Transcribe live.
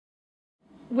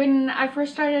When I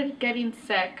first started getting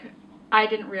sick, I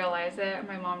didn't realize it.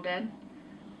 My mom did.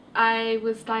 I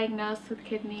was diagnosed with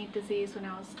kidney disease when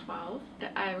I was 12.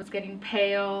 I was getting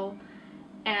pale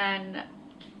and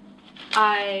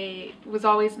I was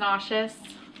always nauseous.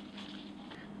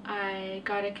 I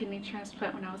got a kidney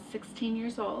transplant when I was 16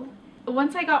 years old.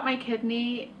 Once I got my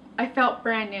kidney, I felt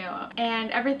brand new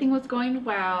and everything was going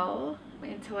well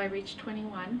until I reached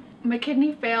 21. My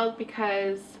kidney failed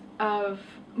because of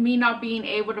me not being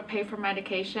able to pay for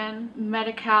medication.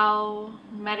 Medi-Cal,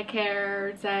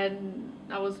 Medicare said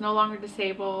I was no longer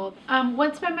disabled.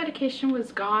 Once my medication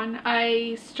was gone,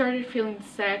 I started feeling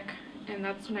sick, and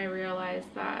that's when I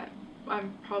realized that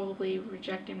I'm probably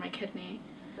rejecting my kidney.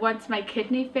 Once my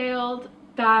kidney failed,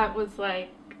 that was like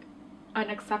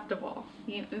unacceptable.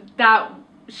 That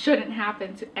shouldn't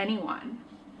happen to anyone.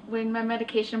 When my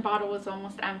medication bottle was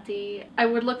almost empty, I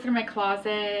would look through my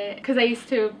closet, because I used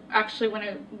to actually, when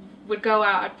I would go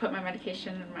out, I'd put my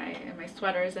medication in my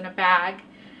sweaters in a bag.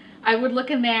 I would look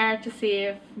in there to see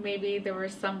if maybe there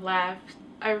was some left.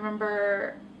 I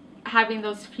remember having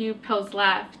those few pills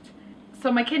left.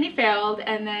 So my kidney failed,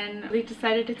 and then they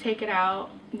decided to take it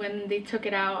out. When they took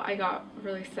it out, I got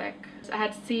really sick. I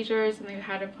had seizures and they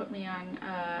had to put me on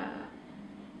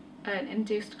an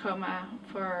induced coma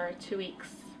for 2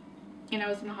 weeks. And I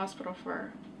was in the hospital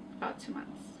for about 2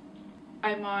 months.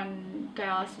 I'm on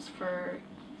dialysis for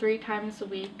 3 times a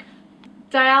week.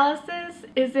 Dialysis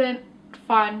isn't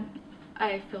fun.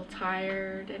 I feel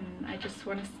tired and I just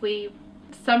want to sleep.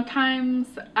 Sometimes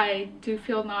I do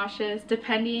feel nauseous,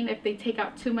 depending if they take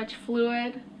out too much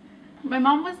fluid. My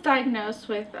mom was diagnosed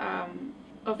with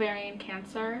ovarian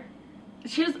cancer.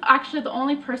 She was actually the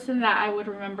only person that I would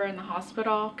remember in the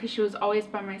hospital because she was always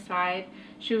by my side.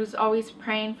 She was always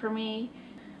praying for me.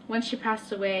 When she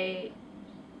passed away,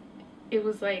 it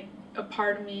was like a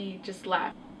part of me just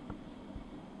left.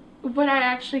 What I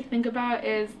actually think about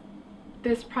is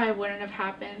this probably wouldn't have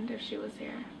happened if she was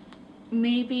here.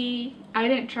 Maybe I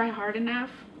didn't try hard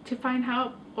enough to find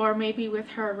help, or maybe with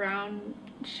her around,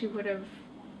 she would have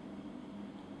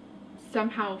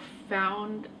somehow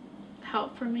found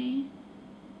help for me.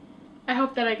 I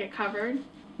hope that I get covered.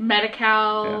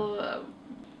 Medi-Cal, yeah.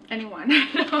 Anyone.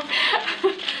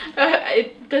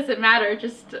 It doesn't matter,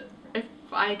 just if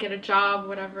I get a job,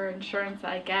 whatever insurance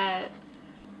I get.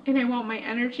 And I want my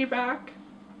energy back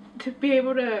to be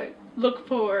able to look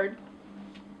forward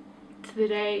to the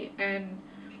day and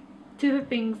to the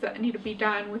things that need to be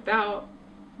done without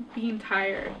being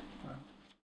tired.